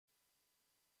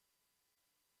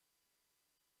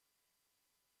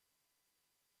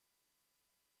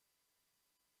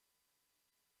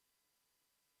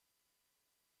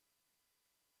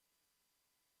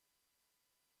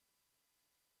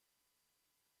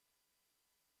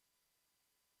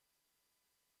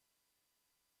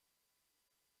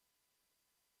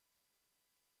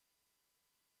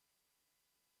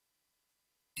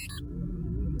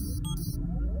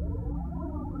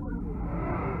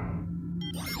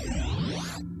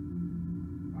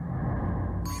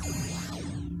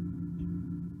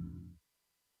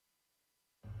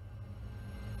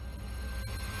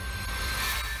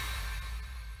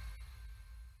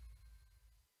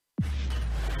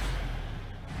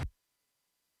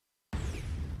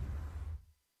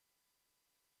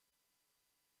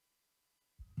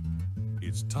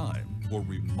It's time for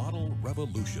Remodel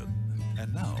Revolution.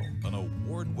 And now, an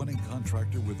award-winning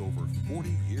contractor with over 40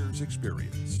 years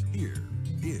experience. Here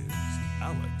is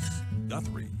Alex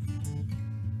Guthrie.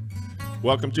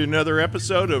 Welcome to another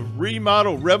episode of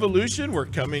Remodel Revolution. We're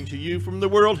coming to you from the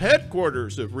world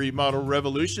headquarters of Remodel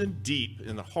Revolution, deep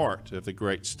in the heart of the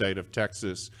great state of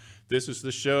Texas. This is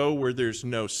the show where there's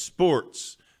no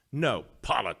sports, no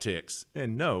politics,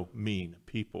 and no mean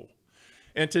people.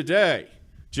 And today,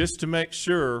 just to make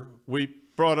sure we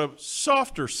brought a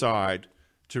softer side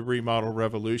to Remodel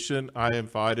Revolution, I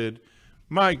invited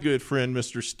my good friend,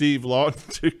 Mr. Steve Lawton,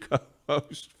 to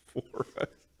co-host for us.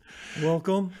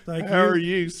 Welcome. Thank you. How are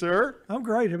you, sir? I'm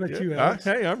great. How about you, Alex?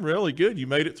 Hey, I'm really good. You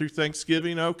made it through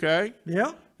Thanksgiving okay?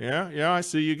 Yeah. Yeah. I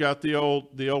see you got the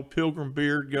old pilgrim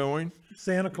beard going.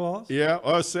 Santa Claus. Yeah.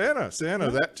 Oh, Santa,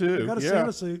 that too. I got a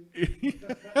Santa suit.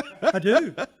 I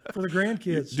do, for the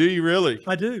grandkids. Do you really?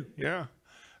 I do. Yeah.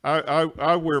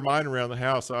 I wear mine around the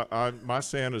house. My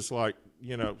Santa's like,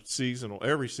 seasonal,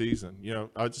 every season.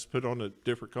 I just put on a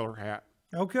different color hat.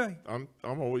 Okay. I'm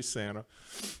always Santa.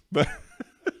 But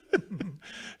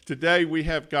today we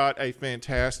have got a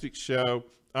fantastic show.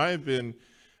 I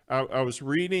was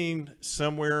reading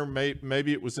somewhere,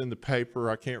 maybe it was in the paper,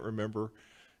 I can't remember,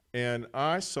 and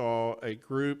I saw a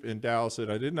group in Dallas that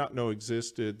I did not know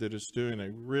existed that is doing a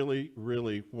really,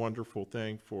 really wonderful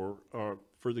thing for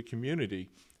the community.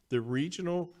 The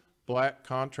Regional Black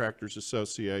Contractors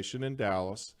Association in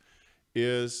Dallas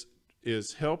is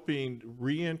helping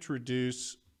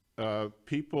reintroduce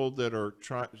people that are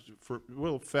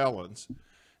felons,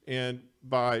 and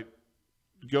by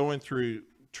going through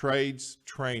trades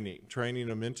training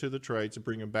them into the trades and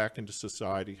bring them back into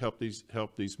society, help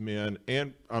these men,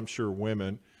 and I'm sure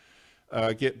women,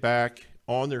 get back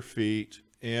on their feet.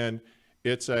 And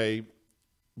it's a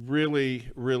really,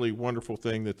 really wonderful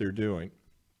thing that they're doing.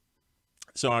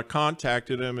 So I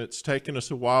contacted them. It's taken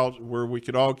us a while where we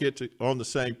could all get on the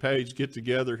same page, get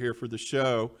together here for the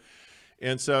show.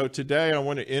 And so today I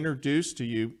want to introduce to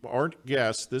you our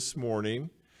guests this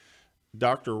morning,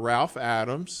 Dr. Ralph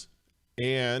Adams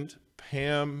and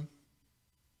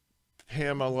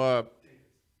Pamela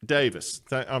Davis.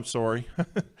 I'm sorry.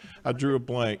 I drew a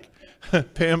blank.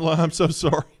 Pamela, I'm so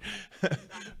sorry.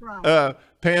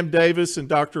 Pam Davis and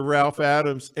Dr. Ralph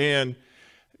Adams. And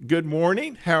good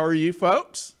morning. How are you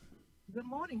folks? Good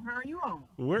morning. How are you all?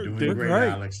 We're doing great,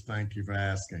 Alex. Thank you for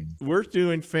asking. We're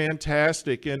doing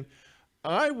fantastic. And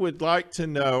I would like to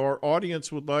know, our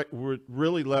audience would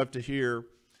really love to hear,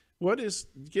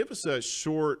 give us a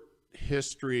short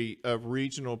history of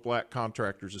Regional Black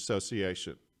Contractors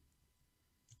Association.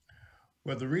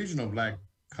 Well, the Regional Black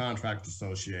Contractors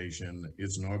Association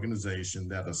is an organization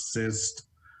that assists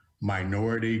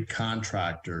minority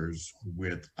contractors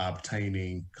with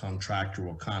obtaining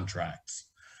contractual contracts.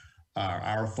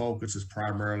 Our focus is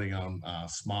primarily on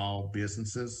small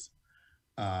businesses,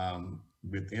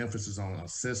 with emphasis on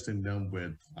assisting them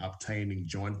with obtaining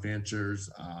joint ventures,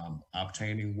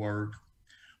 obtaining work,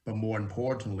 but more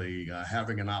importantly,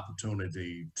 having an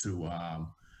opportunity to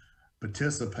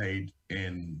participate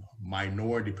in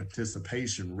minority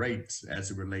participation rates as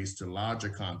it relates to larger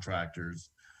contractors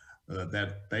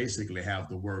that basically have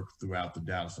the work throughout the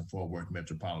Dallas and Fort Worth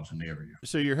metropolitan area.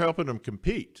 So you're helping them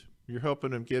compete. You're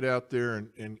helping them get out there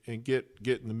and get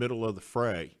in the middle of the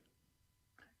fray.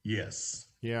 Yes.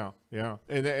 Yeah.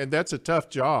 And that's a tough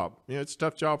job. It's a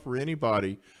tough job for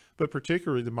anybody, but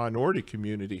particularly the minority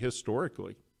community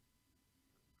historically.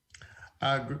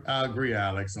 I agree,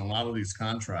 Alex. On a lot of these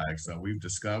contracts, we've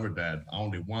discovered that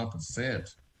only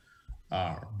 1%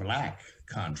 are Black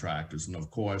contractors. And of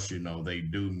course, they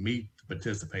do meet the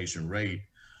participation rate,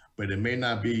 but it may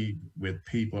not be with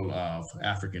people of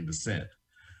African descent.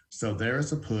 So there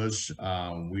is a push.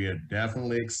 We are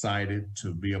definitely excited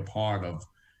to be a part of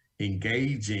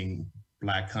engaging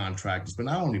Black contractors, but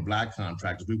not only Black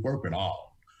contractors, we work with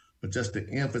all, but just the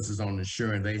emphasis on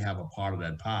ensuring they have a part of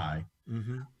that pie.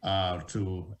 Mm-hmm.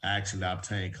 To actually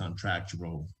obtain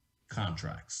contractual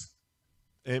contracts.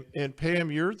 And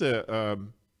Pam, you're the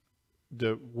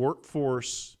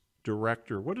workforce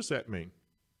director. What does that mean?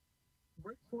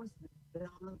 Workforce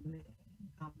Development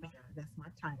Mayor, that's my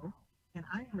title. And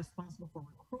I am responsible for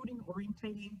recruiting,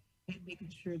 orientating, and making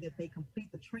sure that they complete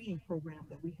the training program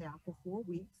that we have for 4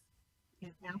 weeks.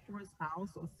 And afterwards, I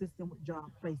also assist them with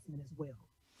job placement as well.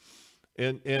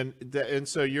 And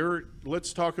so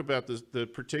let's talk about the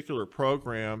particular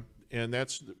program, and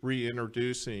that's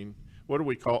reintroducing. What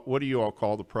do you all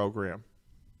call the program?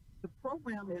 The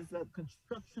program is a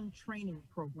construction training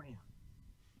program.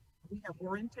 We have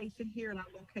orientation here at our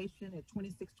location at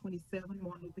 2627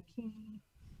 Martin Luther King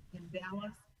in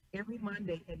Dallas. every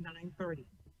Monday at 9:30.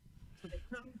 So they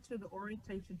come to the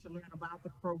orientation to learn about the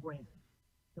program.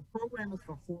 The program is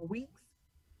for 4 weeks.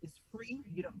 It's free.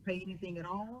 You don't pay anything at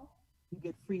all. You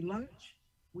get free lunch.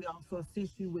 We also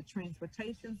assist you with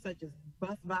transportation, such as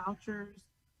bus vouchers,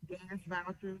 gas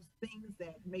vouchers, things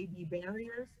that may be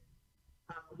barriers.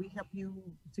 We help you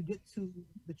to get to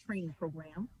the training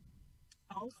program.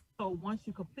 Also, once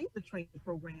you complete the training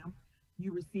program,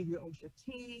 you receive your OSHA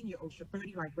 10, your OSHA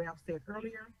 30, like Ralph said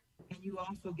earlier, and you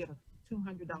also get a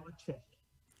 $200 check.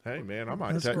 Hey man, I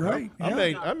might That's take. great.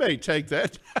 I may take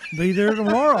that. Be there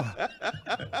tomorrow.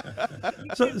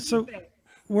 So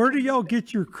where do y'all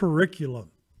get your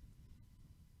curriculum?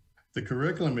 The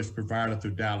curriculum is provided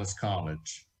through Dallas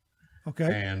College. Okay.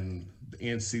 And the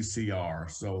NCCR.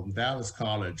 So Dallas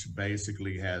College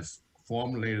basically has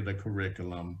formulated a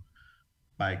curriculum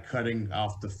by cutting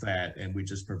off the fat, and we're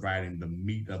just providing the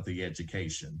meat of the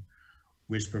education,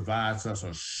 which provides us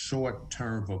a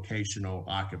short-term vocational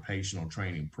occupational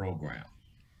training program.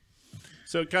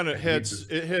 So it kind of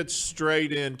heads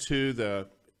straight into the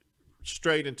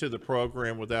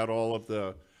program without all of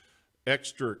the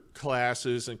extra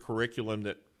classes and curriculum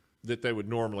that they would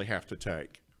normally have to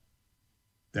take.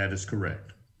 That is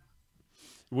correct.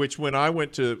 Which when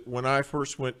I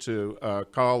first went to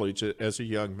college as a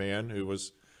young man who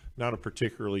was not a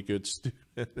particularly good student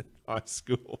in high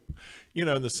school, in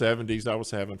the 70s, I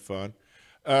was having fun.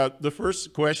 The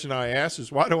first question I asked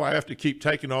is, why do I have to keep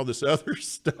taking all this other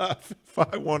stuff if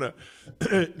I want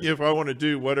to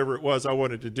do whatever it was I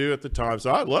wanted to do at the time?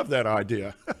 So I love that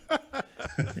idea.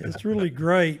 It's really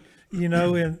great.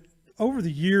 And over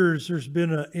the years, there's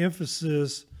been an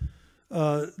emphasis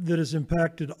that has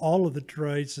impacted all of the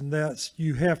trades, and that's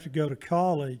you have to go to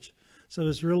college. So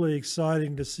it's really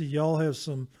exciting to see y'all have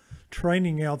some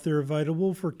training out there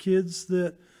available for kids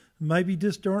that maybe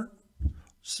just aren't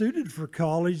suited for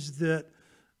college, that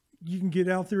you can get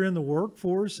out there in the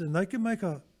workforce and they can make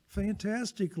a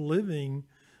fantastic living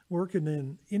working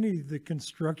in any of the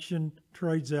construction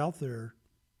trades out there.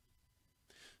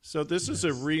 So this is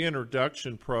a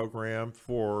reintroduction program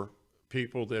for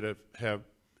people that have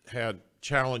had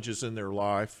challenges in their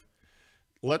life.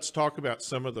 Let's talk about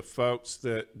some of the folks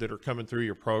that are coming through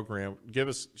your program. Give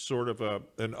us sort of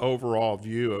an overall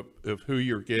view of who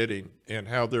you're getting and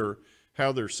how their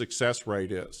success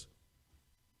rate is.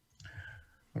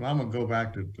 Well, I'm going to go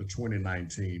back to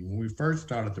 2019. When we first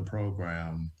started the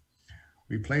program,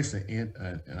 we placed an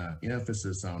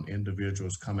emphasis on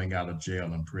individuals coming out of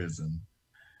jail and prison.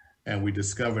 And we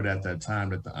discovered at that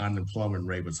time that the unemployment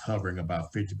rate was hovering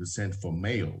about 50% for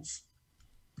males.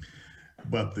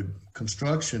 But the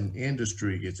construction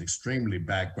industry is extremely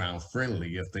background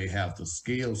friendly if they have the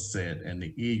skill set and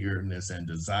the eagerness and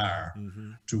desire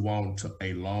to want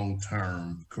a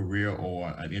long-term career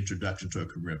or an introduction to a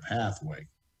career pathway.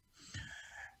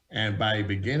 And by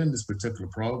beginning this particular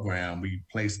program, we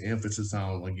placed emphasis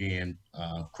on, again,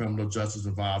 criminal justice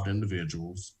involved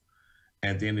individuals.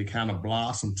 And then it kind of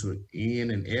blossomed to any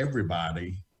and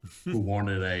everybody who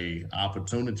wanted a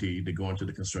opportunity to go into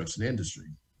the construction industry.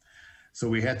 So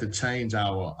we had to change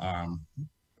our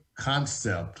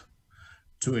concept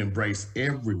to embrace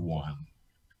everyone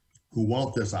who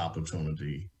want this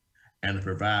opportunity and to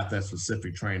provide that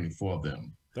specific training for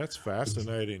them. That's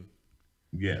fascinating.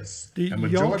 Yes. Do a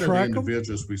majority of the track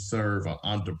individuals we serve are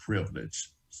underprivileged.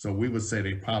 So we would say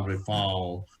they probably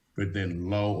fall within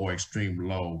low or extreme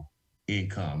low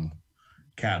income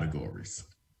categories.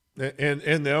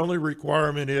 And the only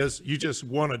requirement is you just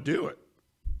want to do it.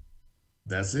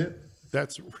 That's it.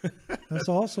 That's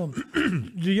awesome.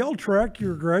 Do y'all track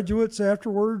your graduates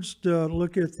afterwards to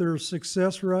look at their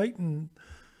success rate and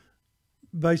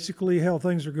basically how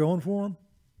things are going for them?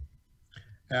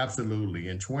 Absolutely.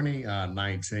 In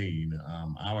 2019,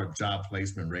 our job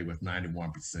placement rate was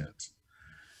 91%.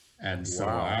 And so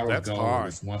our goal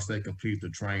is, once they complete the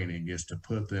training, is to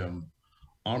put them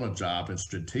on a job, and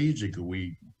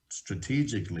strategically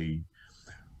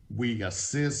we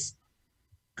assist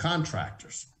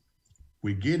contractors.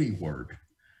 We're getting work,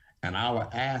 and our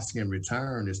ask in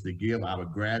return is to give our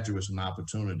graduates an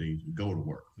opportunity to go to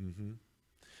work.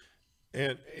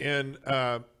 And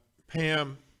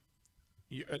Pam,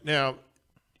 now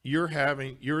you're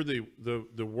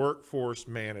the workforce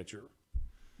manager.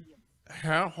 Yes.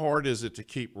 How hard is it to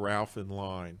keep Ralph in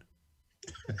line?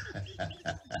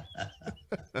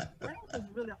 Ralph is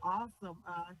really awesome.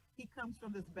 He comes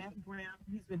from this background.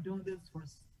 He's been doing this for,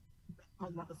 I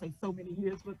was about to say so many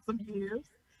years, but some years.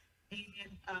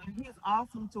 And he is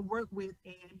awesome to work with.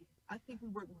 And I think we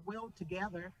work well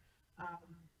together.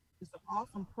 It's an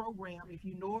awesome program. If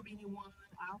you know of anyone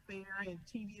out there in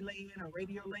TV land or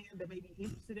radio land that may be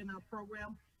interested in our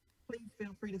program, please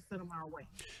feel free to send them our way.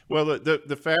 Well,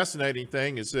 the fascinating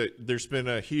thing is that there's been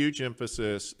a huge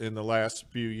emphasis in the last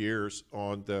few years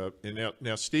on and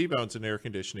now Steve owns an air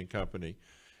conditioning company.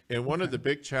 And one of the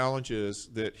big challenges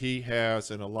that he has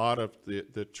and a lot of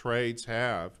the trades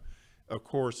have, of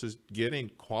course, is getting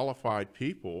qualified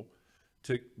people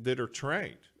that are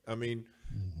trained. I mean,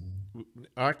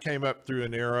 I came up through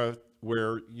an era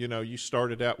where, you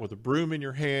started out with a broom in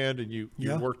your hand and you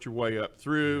worked your way up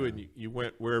through and you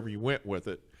went wherever you went with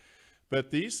it.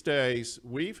 But these days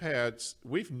we've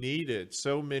needed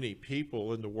so many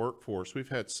people in the workforce. We've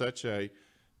had such a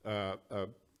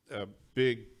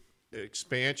big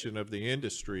expansion of the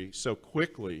industry so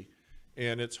quickly,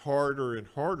 and it's harder and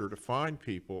harder to find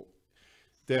people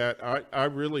that I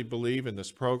really believe in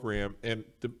this program. And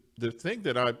the thing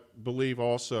that I believe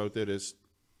also that is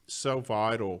so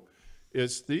vital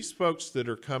is these folks that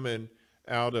are coming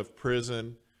out of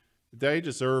prison, they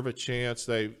deserve a chance.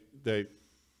 They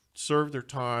served their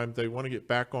time. They want to get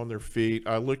back on their feet.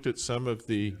 I looked at some of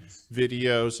the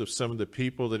videos of some of the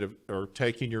people that are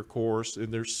taking your course,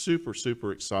 and they're super,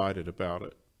 super excited about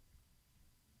it.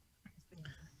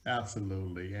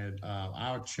 Absolutely. And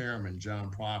our chairman,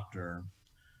 John Proctor,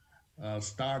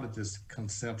 started this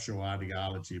conceptual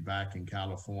ideology back in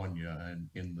California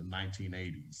in the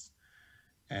 1980s.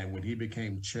 And when he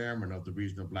became chairman of the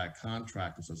Regional Black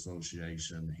Contractors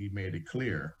Association, he made it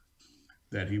clear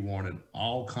that he wanted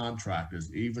all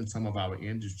contractors, even some of our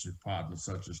industry partners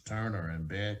such as Turner and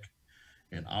Beck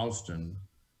and Austin,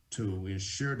 to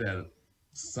ensure that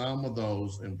some of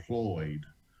those employed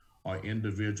are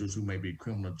individuals who may be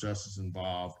criminal justice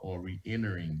involved or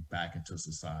re-entering back into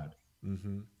society.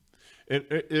 Mm-hmm. And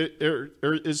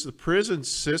is the prison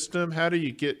system, how do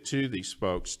you get to these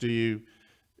folks?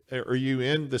 Are you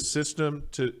in the system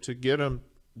to get them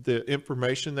the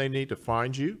information they need to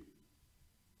find you?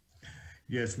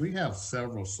 Yes, we have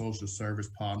several social service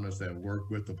partners that work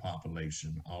with the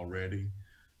population already.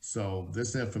 So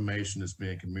this information is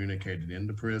being communicated in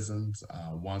the prisons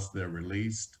once they're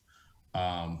released,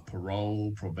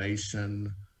 parole,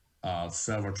 probation,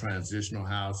 several transitional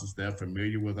houses. They're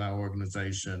familiar with our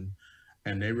organization,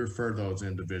 and they refer those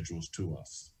individuals to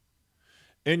us.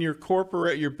 And your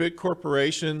big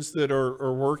corporations that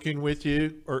are working with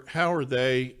you, or how are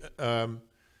they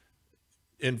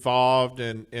involved,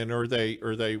 and are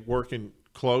they working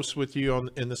close with you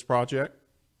in this project?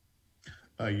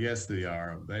 Yes, they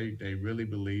are. They really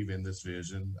believe in this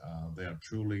vision. They are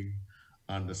truly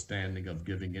understanding of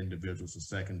giving individuals a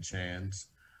second chance.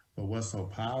 But what's so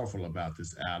powerful about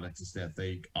this, Alex, is that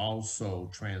they also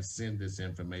transcend this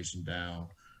information down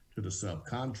to the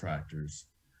subcontractors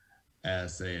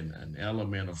as an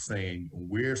element of saying,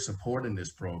 we're supporting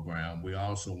this program. We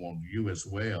also want you as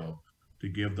well to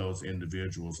give those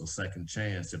individuals a second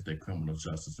chance if they're criminal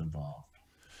justice involved.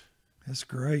 That's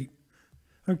great.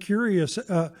 I'm curious,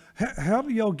 how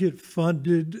do y'all get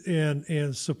funded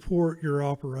and support your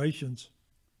operations?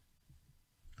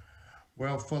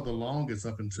 Well, for the longest,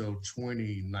 up until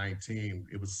 2019,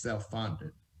 it was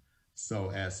self-funded.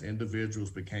 So as individuals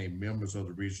became members of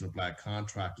the Regional Black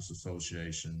Contractors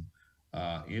Association,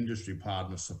 industry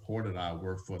partners supported our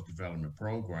workforce development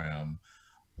program.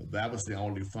 That was the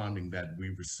only funding that we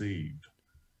received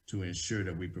to ensure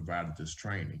that we provided this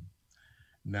training.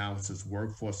 Now, since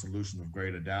Workforce Solutions of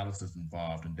Greater Dallas is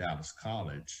involved in Dallas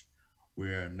College,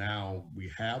 where now we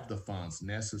have the funds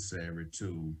necessary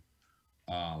to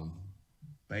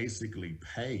basically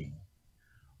pay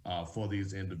for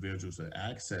these individuals to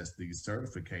access these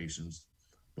certifications,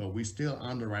 but we still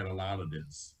underwrite a lot of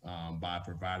this by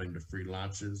providing the free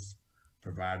lunches,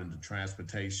 providing the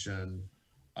transportation,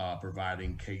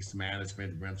 providing case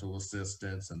management, rental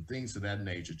assistance, and things of that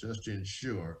nature, just to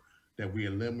ensure that we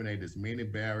eliminate as many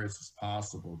barriers as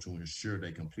possible to ensure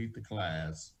they complete the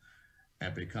class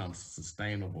and become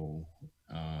sustainable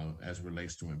as it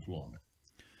relates to employment.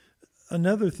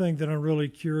 Another thing that I'm really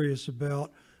curious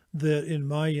about, that in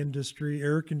my industry,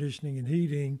 air conditioning and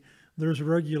heating, there's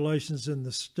regulations in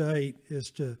the state as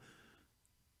to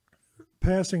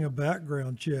passing a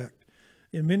background check.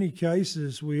 In many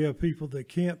cases, we have people that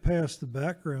can't pass the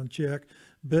background check,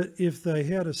 but if they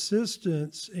had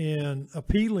assistance in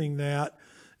appealing that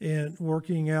and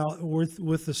working out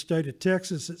with the state of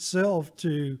Texas itself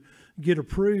to get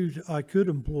approved, I could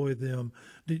employ them.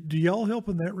 Do y'all help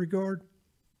in that regard?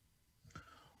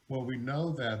 Well, we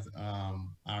know that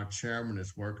our chairman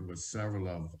is working with several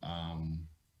of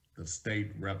the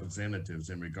state representatives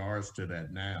in regards to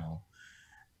that now.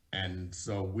 And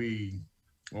so we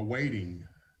are waiting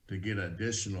to get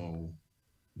additional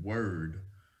word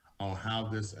on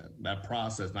how that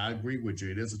process. And I agree with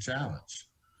you; it is a challenge.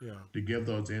 Yeah. To give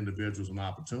those individuals an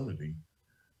opportunity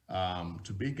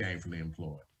to be gainfully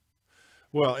employed.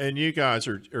 Well, and you guys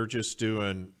are just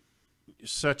doing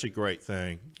such a great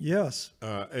thing. Yes.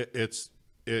 It's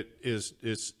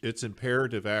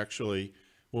imperative, actually,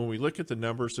 when we look at the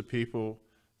numbers of people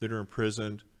that are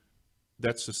imprisoned,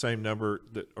 that's the same number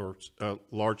that, or a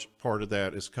large part of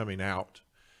that is coming out.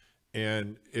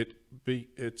 And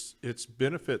it's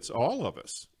benefits all of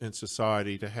us in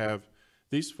society to have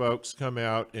these folks come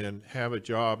out and have a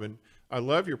job. And I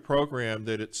love your program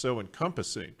that it's so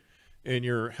encompassing, and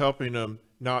you're helping them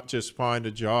not just find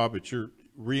a job, but you're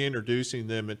reintroducing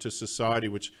them into society,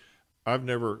 which I've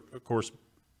never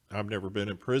been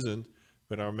in prison,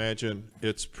 but I imagine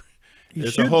it's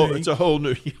a whole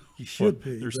new. You should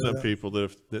be. There's some people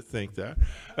that think that,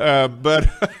 but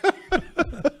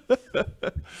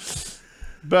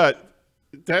but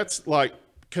that's like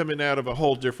coming out of a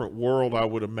whole different world, I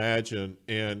would imagine,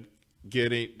 and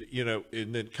getting,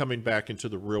 and then coming back into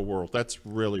the real world. That's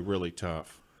really, really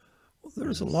tough. Well,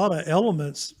 there's a lot of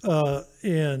elements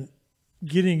in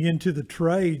getting into the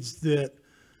trades that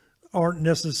aren't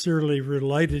necessarily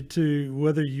related to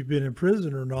whether you've been in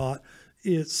prison or not.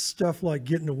 It's stuff like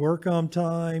getting to work on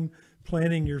time,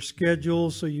 planning your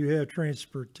schedule so you have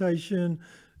transportation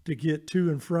to get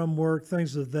to and from work,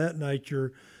 things of that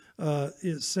nature.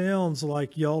 It sounds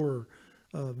like y'all are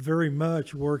very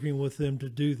much working with them to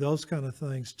do those kind of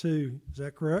things too. Is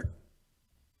that correct?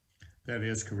 That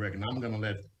is correct. And I'm going to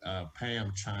let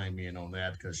Pam chime in on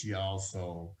that, because she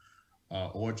also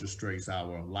orchestrates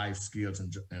our life skills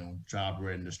and job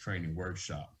readiness training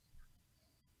workshop.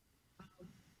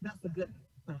 That's a good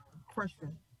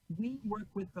question. We work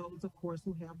with those, of course,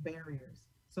 who have barriers.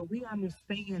 So we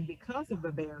understand, because of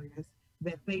the barriers,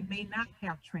 that they may not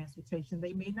have transportation.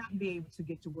 They may not be able to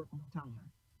get to work on time.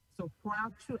 So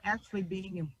prior to actually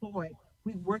being employed,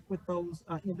 we work with those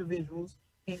individuals,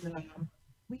 and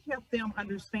we help them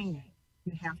understand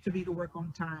you have to be to work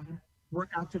on time, work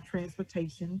out your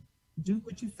transportation, do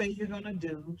what you say you're going to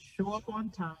do, show up on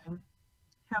time,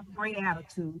 have a great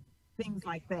attitude, things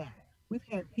like that. We've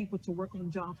had people to work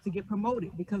on jobs to get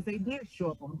promoted because they did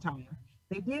show up on time.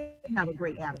 They did have a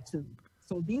great attitude.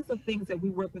 So these are things that we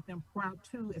work with them prior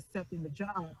to accepting the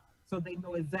job, so they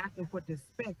know exactly what to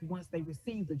expect once they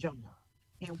receive the job.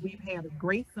 And we've had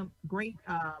some great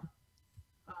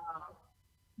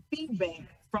feedback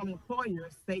from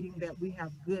employers stating that we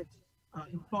have good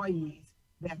employees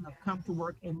that have come to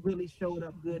work and really showed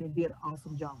up good and did an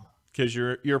awesome job. Because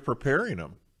you're preparing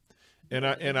them. And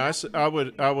I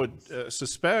would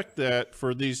suspect that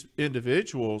for these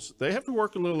individuals, they have to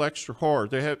work a little extra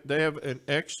hard. They have an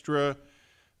extra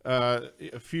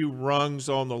a few rungs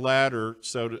on the ladder,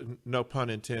 no pun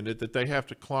intended, that they have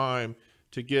to climb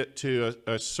to get to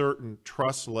a certain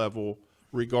trust level,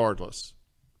 regardless.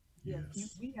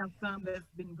 Yes, we have some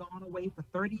that's been gone away for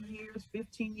 30 years,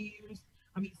 15 years.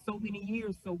 I mean, so many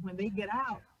years. So when they get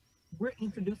out, we're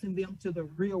introducing them to the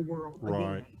real world again.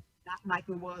 Right. Not like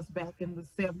it was back in the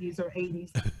 70s or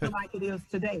 80s, but like it is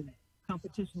today.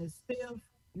 Competition is stiff.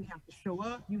 You have to show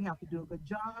up. You have to do a good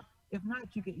job. If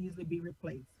not, you can easily be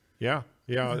replaced. Yeah,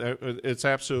 it's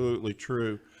absolutely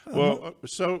true. Well,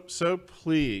 so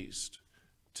pleased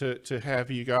to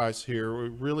have you guys here. We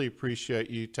really appreciate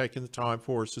you taking the time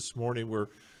for us this morning. We're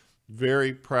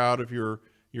very proud of your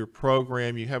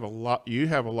program. You have a lot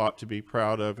to be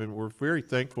proud of, and we're very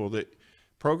thankful that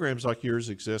programs like yours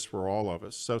exist for all of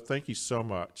us. So thank you so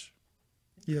much.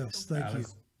 Yes, thank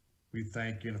Alex, you. We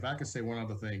thank you. And if I could say one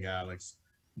other thing, Alex,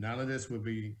 none of this would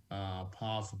be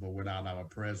possible without our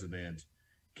president,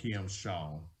 Kim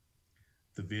Shaw,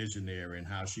 the visionary, and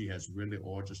how she has really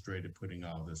orchestrated putting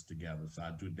all this together. So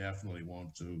I do definitely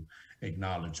want to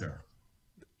acknowledge her.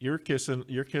 You're kissing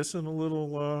a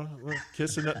little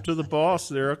kissing up to the boss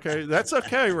there. Okay, that's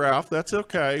okay, Ralph. That's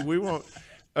okay. We won't.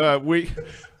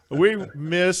 We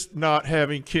missed not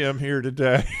having Kim here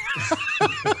today.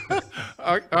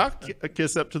 I'll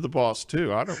kiss up to the boss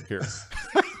too. I don't care.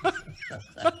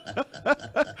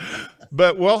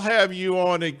 But we'll have you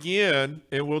on again,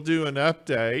 and we'll do an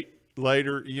update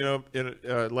later.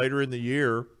 Later in the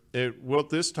year, and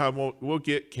this time we'll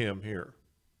get Kim here.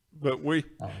 But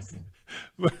Awesome.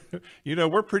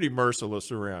 We're pretty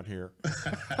merciless around here.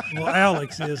 Well,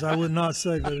 Alex is. I would not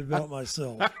say that about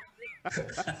myself.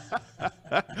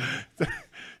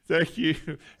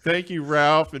 Thank you,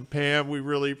 Ralph and Pam. We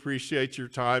really appreciate your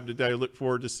time today. Look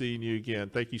forward to seeing you again.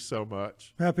 Thank you so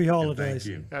much. Happy holidays.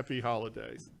 Thank you. Happy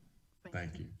holidays.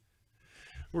 Thank you.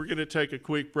 We're going to take a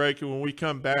quick break, and when we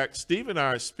come back, Steve and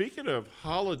I, speaking of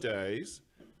holidays,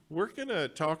 we're going to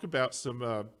talk about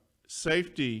some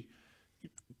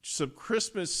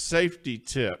Christmas safety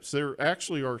tips. There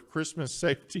actually are Christmas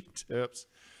safety tips.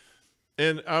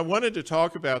 And I wanted to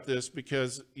talk about this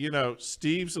because,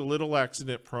 Steve's a little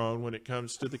accident prone when it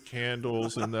comes to the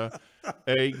candles and the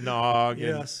eggnog Yes.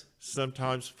 and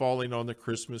sometimes falling on the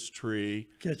Christmas tree.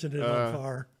 Catching it on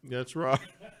fire. That's right.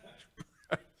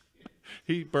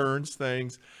 He burns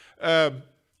things.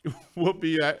 We'll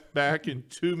be back in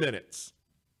 2 minutes.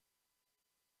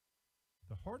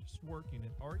 The hardest working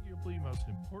and arguably most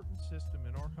important system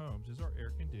in our homes is our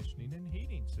air conditioning and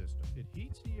heating system. It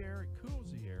heats the air, it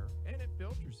cools the air, and it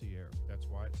filters the air. That's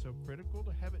why it's so critical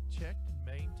to have it checked and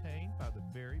maintained by the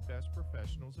very best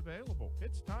professionals available.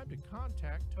 It's time to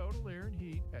contact Total Air and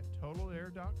Heat at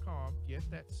totalair.com.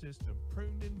 Get that system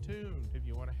pruned and tuned. If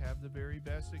you want to have the very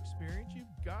best experience,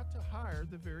 you've got to hire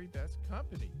the very best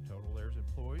company. Total Air's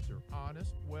employees are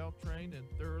honest, well-trained, and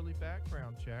thoroughly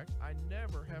background checked. I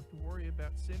never have to worry about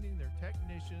sending their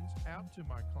technicians out to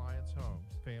my clients'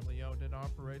 homes. Family owned and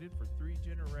operated for 3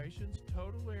 generations,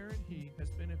 Total Air and Heat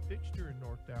has been a fixture in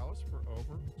North Dallas for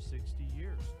over 60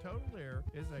 years. Total Air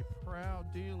is a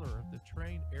proud dealer of the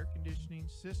Train air conditioning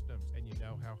systems, and you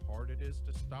know how hard it is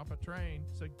to stop a train,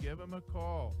 so give them a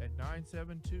call at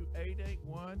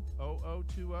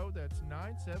 972-881-0020. That's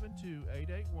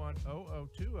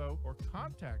 972-881-0020, or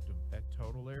contact them at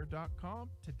totalair.com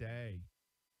today.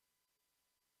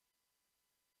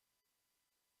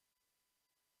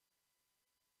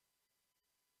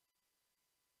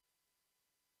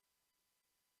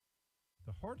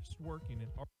 The hardest working in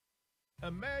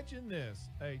Imagine this,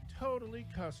 a totally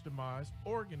customized,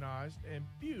 organized, and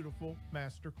beautiful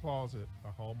master closet.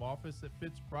 A home office that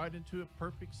fits right into a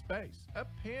perfect space. A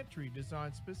pantry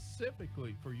designed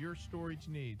specifically for your storage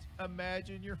needs.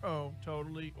 Imagine your home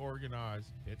totally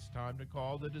organized. It's time to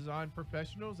call the design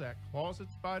professionals at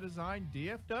Closets by Design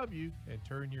DFW and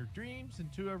turn your dreams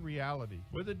into a reality.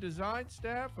 With a design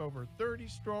staff over 30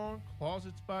 strong,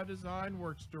 Closets by Design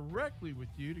works directly with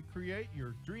you to create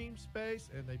your dream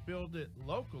space, and they build it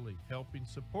locally, helping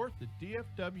support the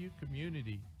DFW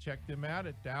community. Check them out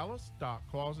at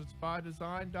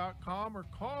dallas.closetsbydesign.com or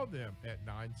call them at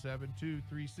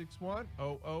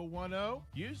 972-361-0010.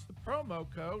 Use the promo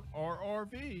code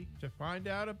RRV to find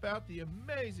out about the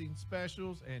amazing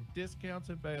specials and discounts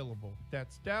available.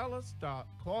 That's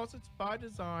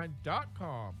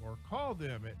dallas.closetsbydesign.com or call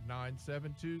them at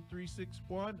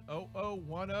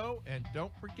 972-361-0010, and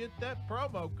don't forget that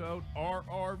promo code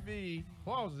RRV,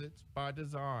 Closets by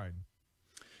Design.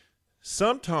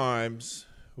 Sometimes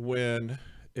when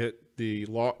at the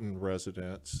Lawton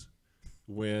residence,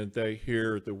 when they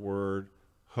hear the word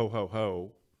ho, ho,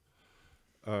 ho,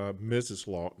 Mrs.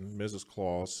 Lawton, Mrs.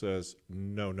 Claus says,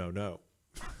 no, no, no.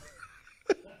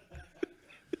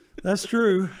 That's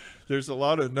true. There's a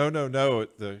lot of no, no, no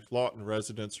at the Lawton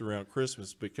residence around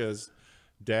Christmas because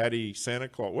Daddy Santa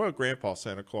Claus, well, Grandpa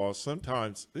Santa Claus,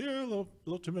 sometimes a little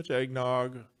too much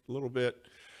eggnog, a little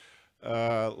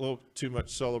too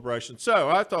much celebration. So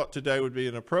I thought today would be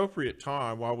an appropriate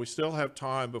time, while we still have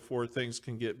time before things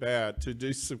can get bad, to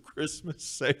do some Christmas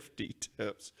safety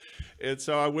tips. And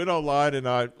so I went online and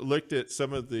I looked at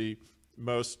some of the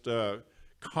most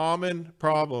common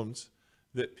problems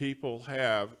that people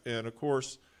have. And of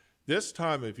course, this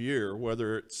time of year,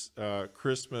 whether it's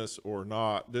Christmas or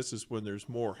not, this is when there's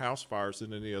more house fires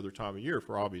than any other time of year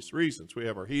for obvious reasons. We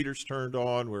have our heaters turned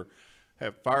on, we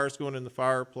have fires going in the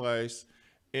fireplace,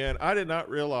 and I did not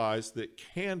realize that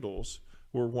candles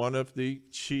were one of the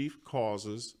chief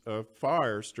causes of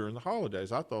fires during the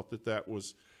holidays. I thought that that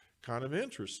was kind of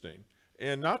interesting.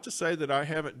 And not to say that I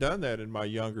haven't done that in my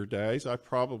younger days. I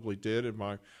probably did in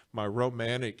my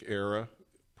romantic era,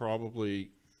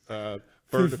 probably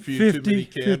burned a few too many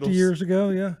candles. 50 yeyears ago,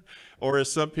 yeah. Or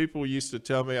as some people used to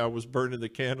tell me, I was burning the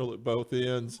candle at both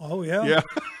ends. Oh, yeah. Yeah.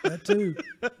 That too.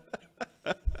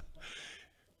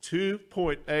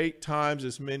 2.8 times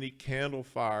as many candle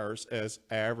fires as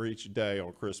average day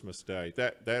on Christmas Day.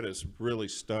 That is really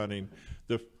stunning.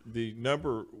 The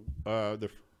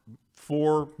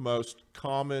four most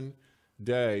common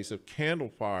days of candle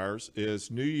fires is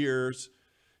New Year's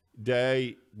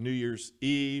Day, New Year's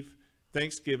Eve,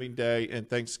 Thanksgiving Day, and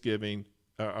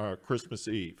Christmas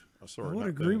Eve. I would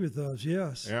agree with those.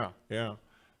 Yes. Yeah.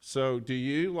 So do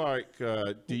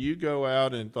you go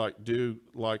out and do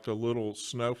a little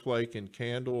snowflake and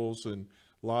candles and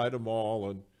light them all?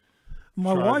 And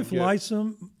my wife lights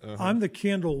them. I'm the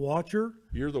candle watcher.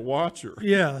 You're the watcher.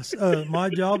 Yes, my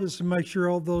job is to make sure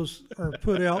all those are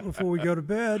put out before we go to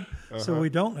bed, so we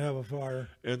don't have a fire.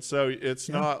 And so it's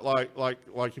not like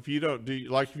if you don't do,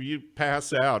 like if you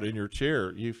pass out in your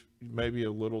chair, you've maybe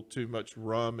a little too much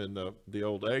rum in the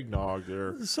old eggnog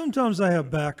there. Sometimes I have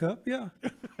backup. Yeah.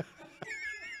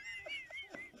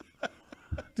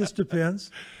 Just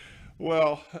depends.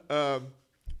 Well,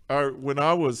 when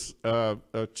I was a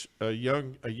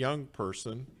young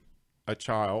person, a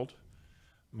child,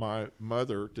 my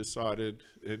mother decided,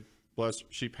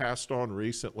 she passed on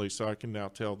recently, so I can now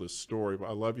tell this story.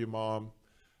 I love you, Mom.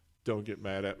 Don't get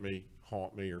mad at me,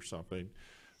 haunt me or something.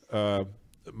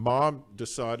 Mom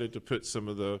decided to put some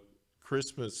of the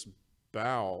Christmas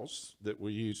boughs that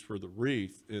we use for the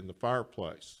wreath in the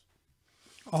fireplace.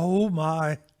 Oh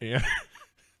my!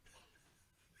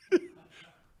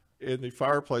 And the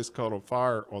fireplace caught on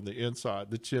fire on the inside.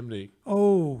 The chimney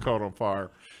caught on fire.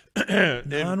 And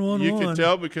 911. you could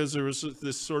tell because there was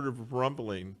this sort of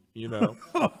rumbling, and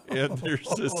there's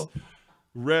this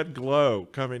red glow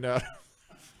coming out of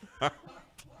the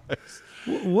fireplace.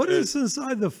 What is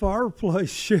inside the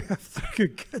fireplace shaft that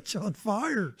could catch on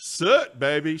fire? Soot,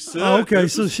 baby, soot. Oh, okay,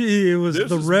 so it was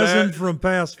the resin back, from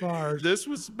past fires. This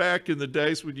was back in the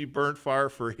days when you burned fire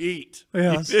for heat.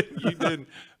 Yes. You didn't.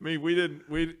 I mean, we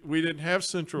didn't have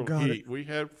central heat. We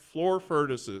had floor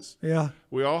furnaces. Yeah.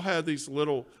 We all had these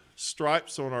little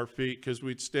stripes on our feet because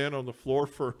we'd stand on the floor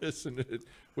furnace and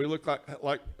we looked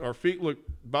like our feet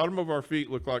bottom of our feet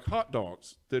looked like hot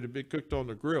dogs that had been cooked on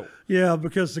the grill. Yeah,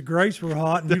 because the grates were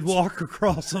hot and you'd walk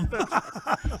across them.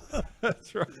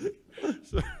 That's right.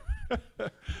 So,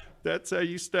 that's how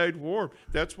you stayed warm.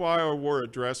 That's why I wore a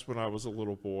dress when I was a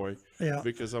little boy. Yeah.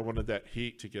 Because I wanted that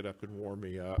heat to get up and warm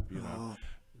me up.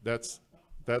 That's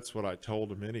what I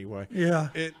told him anyway. Yeah.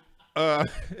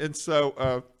 And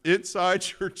so inside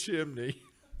your chimney,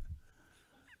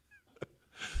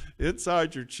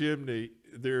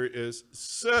 there is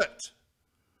soot,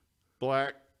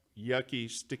 black, yucky,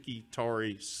 sticky,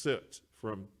 tarry soot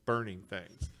from burning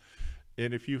things.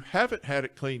 And if you haven't had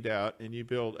it cleaned out and you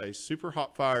build a super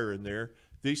hot fire in there,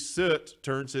 the soot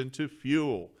turns into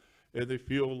fuel, and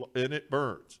it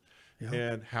burns. Yeah.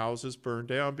 And houses burn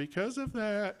down because of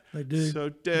that. They do. So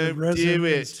don't do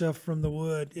it. And stuff from the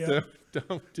wood. Yeah.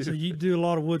 Don't do so it. you do a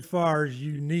lot of wood fires.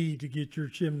 You need to get your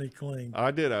chimney clean.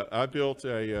 I built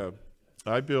a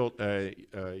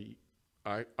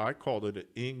I called it an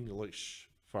English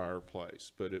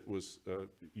fireplace, but it was a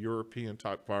European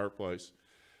type fireplace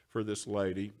for this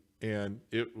lady, and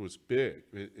it was big.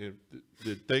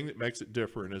 The thing that makes it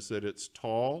different is that it's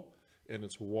tall and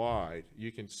it's wide.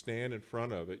 You can stand in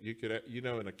front of it. You could,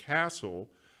 in a castle,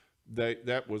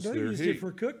 that was they their used heat. it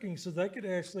for cooking, so they could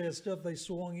actually have stuff they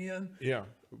swung in. Yeah,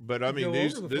 but I mean,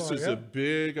 this is a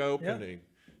big opening.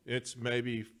 Yeah. It's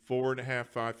maybe 4.5,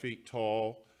 5 feet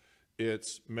tall.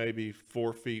 It's maybe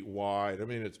 4 feet wide. I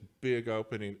mean, it's big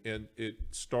opening, and it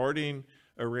starting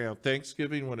around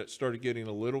Thanksgiving when it started getting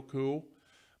a little cool.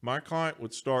 My client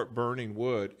would start burning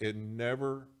wood, and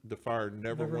the fire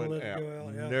never went out.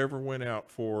 Yeah. Never went out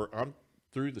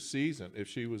through the season if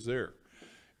she was there.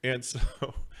 And so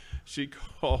she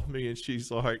called me and she's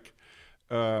like,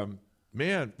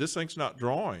 man, this thing's not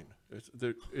drawing.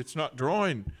 It's not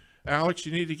drawing. Alex,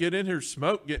 you need to get in here.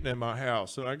 Smoke getting in my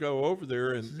house. And I go over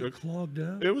there and it clogged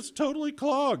up? It was totally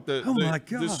clogged. My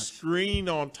gosh. The screen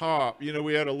on top,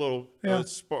 we had a little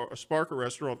Spark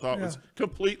arrestor on top. It was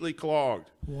completely clogged.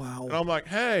 Wow. And I'm like,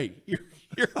 hey, you're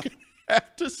going to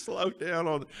have to slow down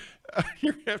on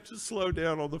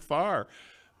the fire.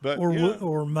 But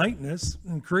or maintenance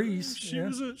increase. She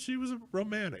was a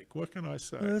romantic. What can I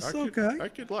say? That's I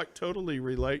could totally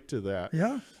relate to that.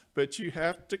 Yeah. But you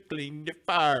have to clean your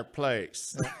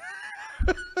fireplace.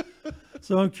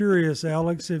 So I'm curious,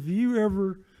 Alex, have you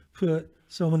ever put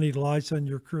so many lights on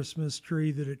your Christmas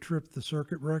tree that it tripped the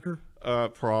circuit breaker?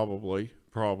 Probably.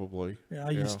 Yeah, I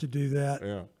used to do that.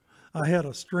 Yeah. I had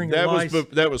a string of lights.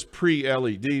 That was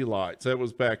pre-LED lights. That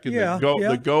was back in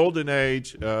the golden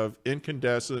age of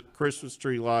incandescent Christmas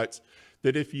tree lights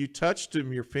that if you touched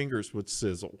them, your fingers would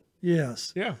sizzle.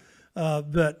 Yes. Yeah.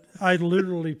 But I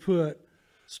literally put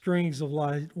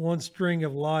one string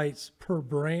of lights per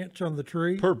branch on the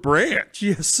tree. Per branch?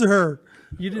 Yes, sir.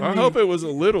 I hope it was a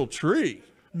little tree.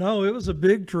 No, it was a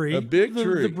big tree. A big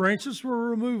tree. The branches were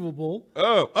removable.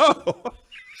 Oh.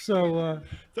 So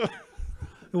it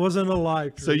wasn't a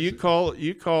live tree. So you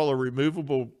call a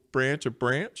removable branch a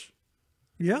branch?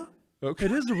 Yeah. Okay.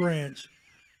 It is a branch.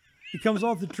 It comes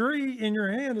off the tree in your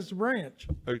hand. It's a branch.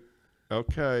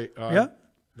 Okay. Yeah.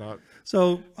 Not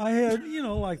So I had,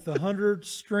 like the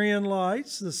 100-strand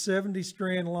lights, the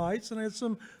 70-strand lights, and I had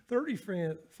some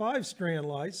 35-strand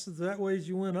lights. So that way, as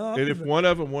you went up, and if one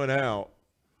of them went out,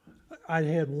 I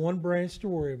had one branch to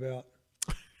worry about.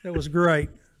 That was great.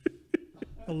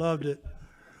 I loved it.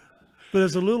 But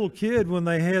as a little kid, when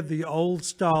they had the old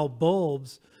style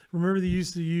bulbs, remember they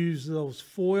used to use those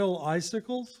foil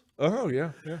icicles? oh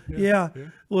yeah. Yeah.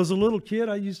 Well, as a little kid,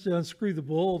 I used to unscrew the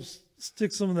bulbs,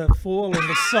 stick some of that foil in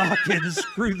the socket, and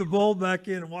screw the bulb back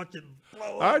in and watch it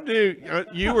blow up. I do.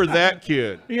 You were that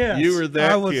kid. Yes, you were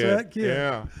that I was kid. that kid.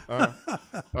 Yeah,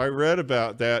 I read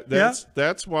about that.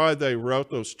 That's why they wrote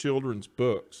those children's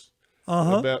books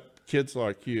about kids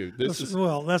like you. That's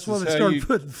why they started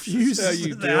putting fuses. This is how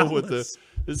you deal with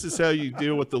This is how you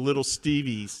deal with the little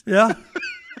Stevies. Yeah.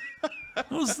 It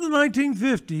was the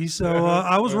 1950s, so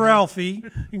I was Ralphie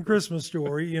in Christmas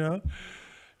Story,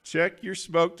 Check your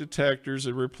smoke detectors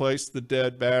and replace the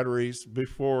dead batteries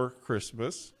before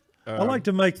Christmas. I like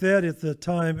to make that at the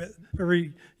time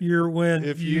every year when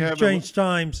If you have change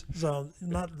time zones,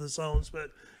 not the zones,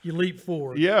 but you leap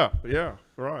forward. Yeah,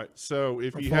 right. So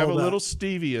if you have a fall little back.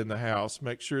 Stevie in the house,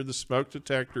 make sure the smoke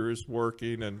detector is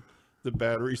working and the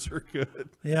batteries are good.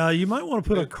 Yeah, you might want to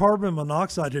put a carbon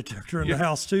monoxide detector in the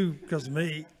house too, because of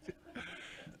me.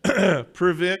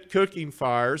 Prevent cooking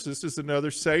fires. This is another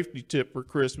safety tip for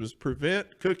Christmas.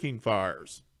 Prevent cooking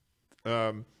fires.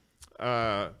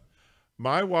 My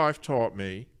wife taught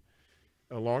me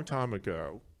a long time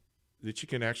ago that you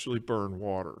can actually burn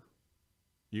water.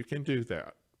 You can do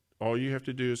that. All you have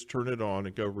to do is turn it on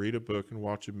and go read a book and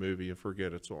watch a movie and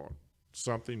forget it's on.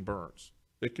 Something burns.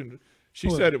 It can. She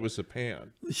said it was a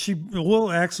pan.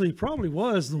 Actually probably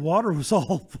was. The water was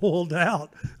all pulled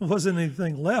out. There wasn't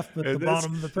anything left but the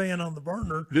bottom of the pan on the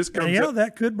burner.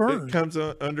 That could burn. It comes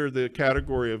under the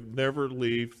category of never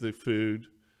leave the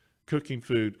cooking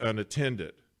food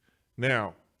unattended.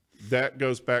 Now, that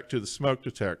goes back to the smoke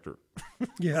detector.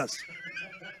 Yes.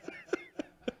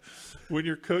 When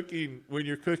you're cooking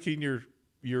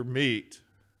your meat,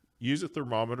 use a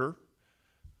thermometer.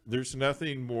 There's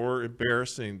nothing more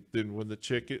embarrassing than when the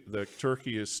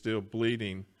turkey is still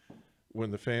bleeding when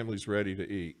the family's ready to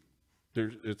eat.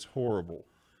 It's horrible.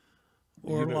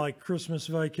 Or like Christmas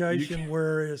Vacation,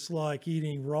 where it's like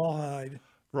eating rawhide.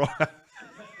 Right.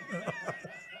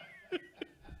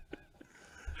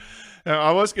 Now,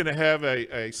 I was going to have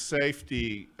a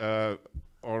safety on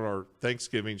our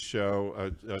Thanksgiving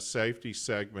show, a safety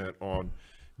segment on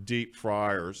deep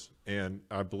fryers, and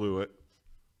I blew it.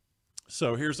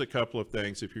 So here's a couple of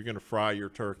things if you're going to fry your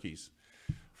turkeys.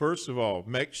 First of all,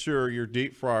 make sure your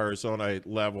deep fryer is on a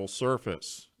level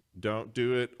surface. Don't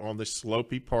do it on the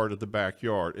slopey part of the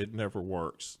backyard. It never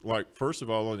works. Like, first of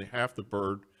all, only half the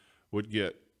bird would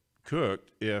get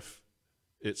cooked if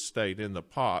it stayed in the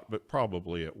pot, but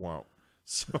probably it won't.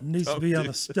 So it needs to be on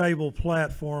a stable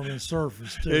platform and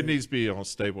surface, too. It needs to be on a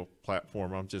stable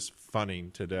platform. I'm just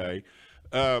funning today.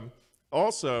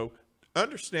 Also,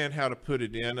 understand how to put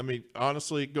it in. I mean,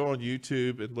 honestly, go on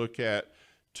YouTube and look at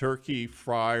turkey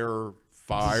fryer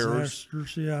fires.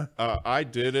 Disasters, yeah. I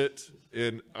did it,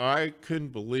 and I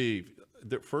couldn't believe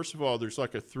that. First of all, there's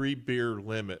like a 3-beer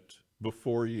limit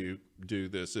before you do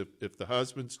this. If the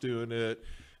husband's doing it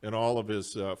and all of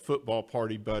his football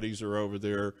party buddies are over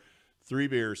there, 3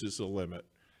 beers is the limit.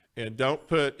 And don't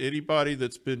put anybody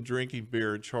that's been drinking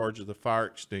beer in charge of the fire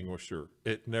extinguisher.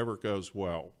 It never goes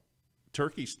well.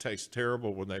 Turkeys taste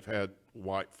terrible when they've had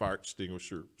white fire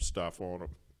extinguisher stuff on them.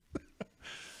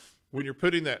 When you're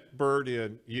putting that bird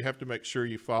in, you have to make sure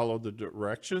you follow the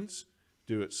directions.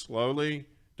 Do it slowly.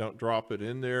 Don't drop it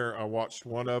in there. I watched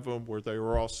one of them where they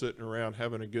were all sitting around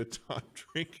having a good time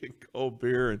drinking cold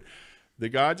beer, and the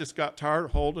guy just got tired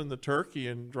of holding the turkey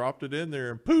and dropped it in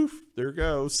there, and poof, there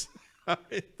goes.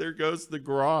 There goes the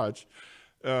garage.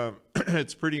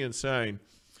 It's pretty insane.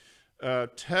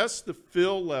 Test the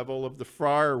fill level of the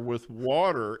fryer with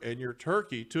water and your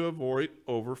turkey to avoid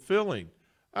overfilling.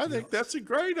 I think that's a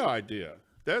great idea.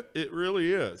 That it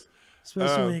really is.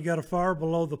 Especially when you got a fire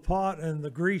below the pot and the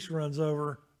grease runs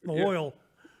over the oil.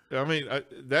 I mean,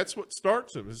 that's what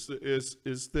starts them is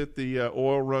that the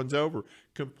oil runs over.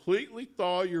 Completely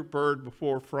thaw your bird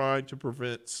before frying to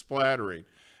prevent splattering.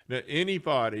 Now,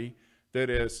 anybody that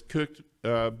has cooked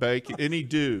bacon, any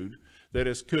dude that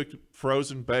has cooked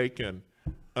frozen bacon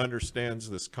understands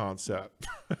this concept.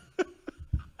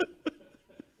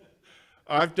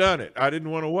 I've done it. I didn't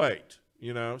want to wait,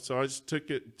 so I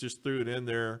just threw it in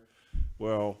there.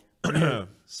 Well,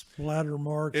 splatter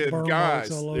marks, and burn guys,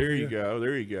 marks all over there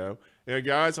you go. And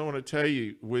guys, I want to tell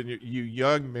you, when you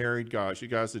young married guys, you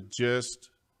guys that just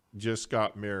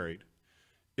got married,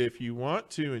 if you want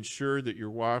to ensure that your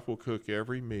wife will cook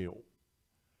every meal,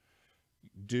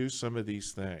 do some of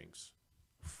these things.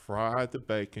 Fry the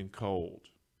bacon cold.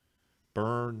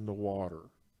 Burn the water.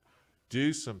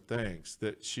 Do some things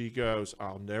that she goes,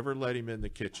 I'll never let him in the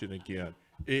kitchen again.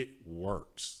 It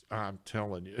works. I'm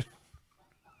telling you.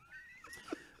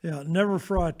 Yeah, never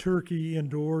fry turkey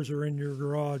indoors or in your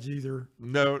garage either.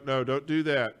 No, don't do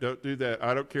that. Don't do that.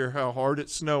 I don't care how hard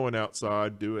it's snowing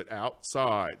outside. Do it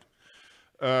outside.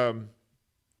 Don't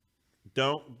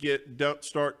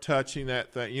start touching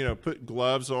that thing. You know, put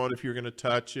gloves on if you're going to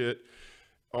touch it.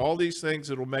 All these things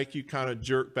that'll make you kind of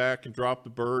jerk back and drop the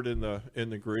bird in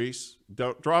the grease.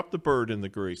 Don't drop the bird in the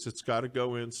grease. It's got to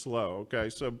go in slow. Okay,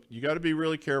 so you got to be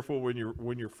really careful when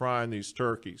you're frying these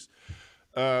turkeys.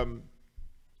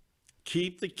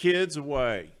 Keep the kids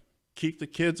away. Keep the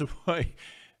kids away,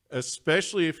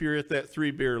 especially if you're at that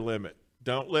 3-beer limit.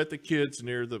 Don't let the kids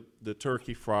near the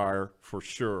turkey fryer for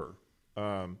sure.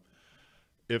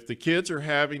 If the kids are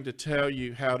having to tell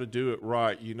you how to do it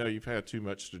right, you know you've had too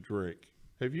much to drink.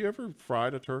 Have you ever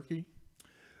fried a turkey?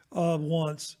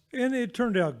 Once, and it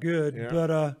turned out good, Yeah.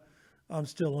 but I'm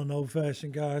still an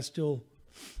old-fashioned guy. I still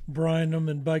brine them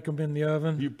and bake them in the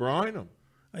oven. You brine them.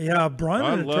 Yeah,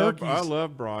 brining the turkeys. I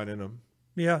love brining them.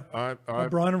 Yeah, I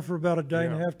brine them for about a day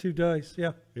and a Yeah. half, 2 days.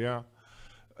 Yeah. Yeah.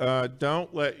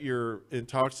 Don't let your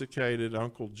intoxicated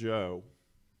Uncle Joe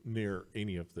near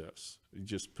any of this. You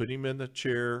just put him in the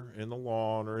chair in the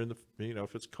lawn or in the, you know,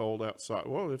 if it's cold outside.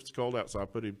 Well, if it's cold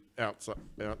outside, put him out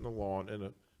in the lawn in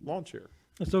a lawn chair.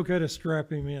 It's okay to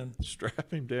strap him in.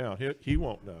 Strap him down. He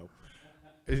won't know.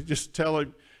 And just tell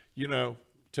him, you know,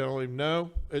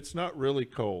 no, it's not really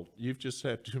cold. You've just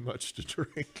had too much to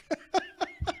drink.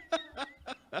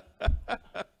 I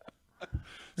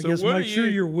guess make sure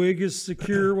your wig is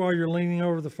secure while you're leaning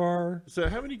over the fire. So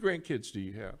how many grandkids do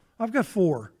you have? I've got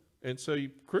 4. And so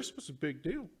Christmas is a big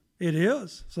deal. It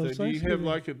is. So do you have Thanksgiving.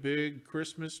 like a big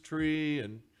Christmas tree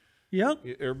and Yeah.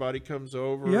 everybody comes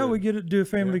over? Yeah, and we do a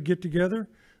family get together.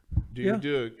 Do you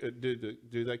yeah.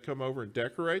 do they come over and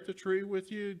decorate the tree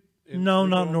with you? No,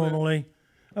 not all that? normally.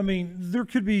 I mean, there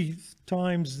could be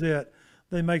times that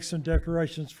they make some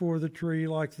decorations for the tree,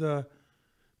 like the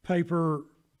paper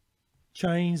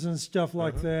chains and stuff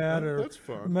like that. Oh, Or that's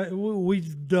fun.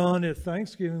 We've done at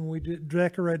Thanksgiving. We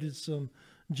decorated some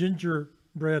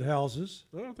gingerbread houses.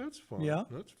 Oh, that's fun. Yeah.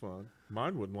 That's fun.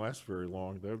 Mine wouldn't last very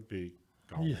long. That would be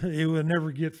gone. It would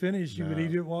never get finished. You would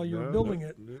eat it while you were building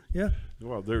it. Yeah.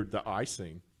 Well, they're the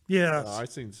icing. Yes. The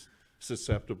icing's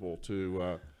susceptible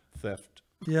to theft.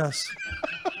 Yes.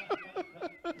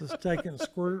 Just take it and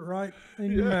squirt it right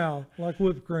in your mouth like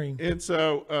whipped cream. And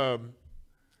so,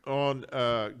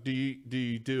 do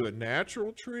you do a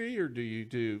natural tree or do you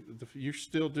do you're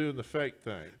still doing the fake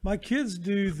thing? My kids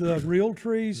do the real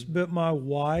trees, but my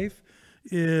wife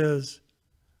is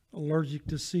allergic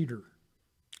to cedar.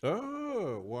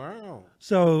 Oh, wow.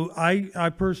 So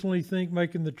I personally think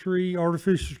making the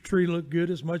artificial tree look good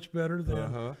is much better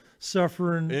than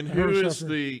suffering. And who is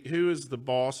the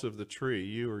boss of the tree,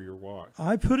 you or your wife?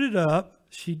 I put it up.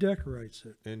 She decorates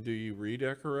it. And do you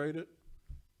redecorate it?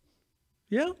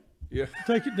 Yeah. Yeah.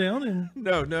 Take it down and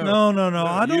No.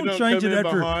 I don't change it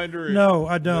after. No,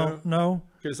 I don't. No.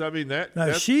 Because I mean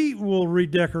She will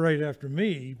redecorate after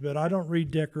me, but I don't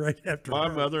redecorate after my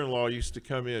her. mother-in-law used to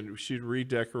come in. She'd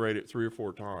redecorate it 3 or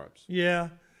 4 times. Yeah.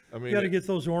 I mean, You got to get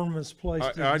those ornaments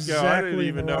placed I exactly didn't in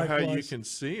even the know right how you place. can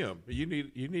see them. You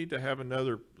need to have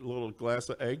another little glass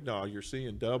of eggnog. You're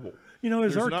seeing double. You know,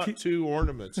 There's not 2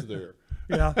 ornaments there.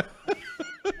 Yeah.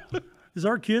 As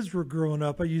our kids were growing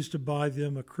up, I used to buy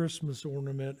them a Christmas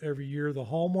ornament every year. The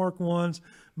Hallmark ones,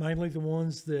 mainly the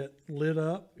ones that lit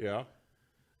up. Yeah.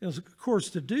 And of course,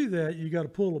 to do that, you got to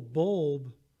pull a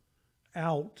bulb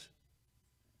out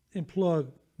and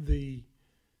plug the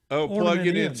plug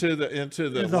it in. into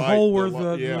the light, hole where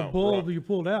the bulb you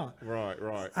pulled out.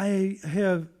 Right. I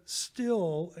have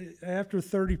still, after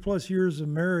 30 plus years of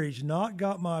marriage, not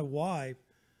got my wife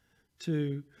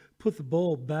to put the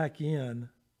bulb back in.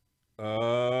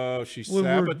 Oh, she When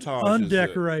we're sabotages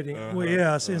undecorating. it. Well,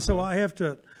 yes, and so I have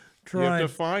to try You have to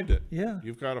and find it. Yeah.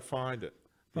 You've got to find it.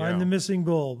 find the missing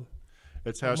bulb.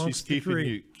 That's how she's amongst the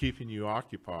tree. keeping you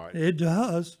occupied. It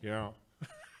does, Yeah.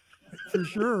 for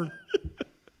sure.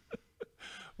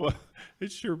 Well,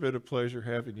 it's sure been a pleasure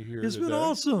having you here It's today. been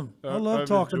awesome. I love I've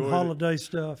talking enjoyed it. holiday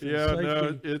stuff. And Yeah,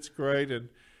 no, safety. it's great,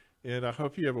 and I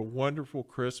hope you have a wonderful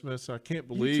Christmas. I can't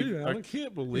believe too, Alex. I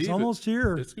can't believe It's almost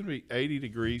here. It's going to be 80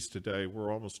 degrees today.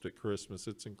 We're almost at Christmas.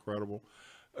 It's incredible.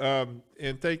 And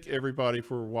thank everybody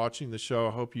for watching the show.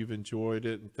 I hope you've enjoyed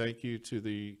it, and thank you to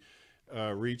the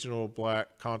Regional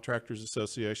Black Contractors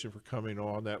Association for coming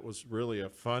on. That was really a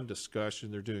fun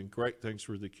discussion. They're doing great things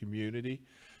for the community.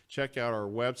 Check out our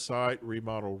website,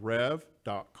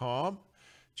 remodelrev.com.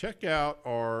 Check out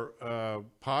our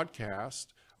podcast.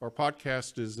 Our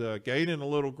podcast is gaining a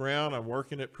little ground. I'm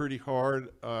working it pretty hard.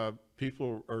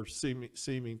 People are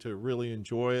seeming to really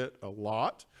enjoy it a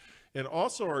lot. And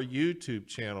also our YouTube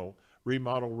channel,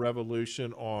 Remodel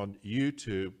Revolution on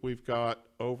YouTube. We've got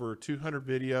over 200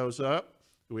 videos up.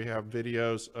 We have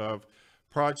videos of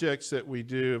projects that we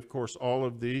do, of course, all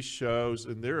of these shows,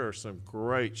 and there are some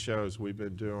great shows we've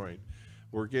been doing.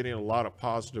 We're getting a lot of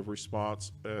positive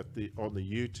response on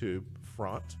the YouTube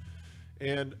front.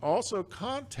 And also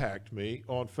contact me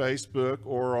on Facebook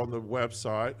or on the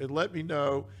website and let me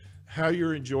know how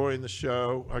you're enjoying the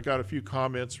show. I got a few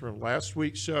comments from last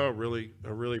week's show. I really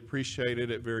appreciated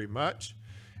it very much.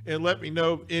 And let me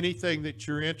know anything that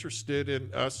you're interested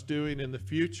in us doing in the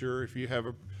future. If you have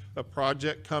a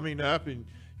project coming up and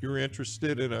you're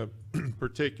interested in a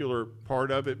particular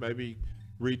part of it, maybe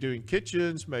redoing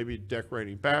kitchens, maybe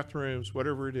decorating bathrooms,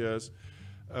 whatever it is,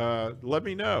 let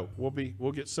me know.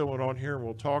 We'll get someone on here and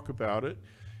we'll talk about it.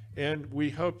 And we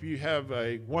hope you have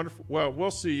a wonderful, well, we'll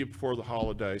see you before the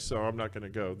holiday, so I'm not going to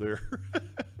go there.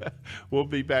 We'll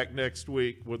be back next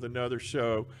week with another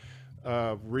show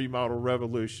of Remodel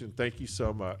Revolution. Thank you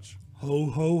so much. Ho,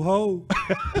 ho, ho.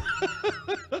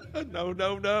 No,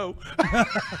 no, no.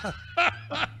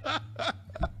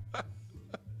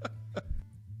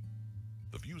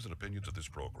 The views and opinions of this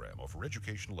program are for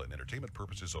educational and entertainment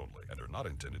purposes only and are not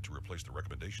intended to replace the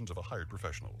recommendations of a hired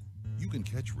professional. You can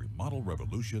catch Remodel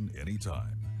Revolution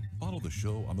anytime. Follow the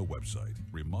show on the website,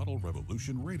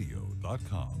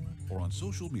 remodelrevolutionradio.com, or on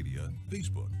social media,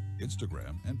 Facebook,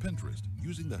 Instagram, and Pinterest,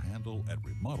 using the handle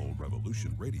 @Remodel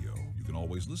Revolution Radio. You can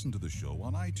always listen to the show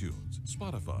on iTunes,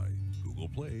 Spotify, Google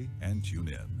Play, and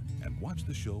TuneIn, and watch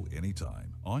the show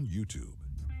anytime on YouTube.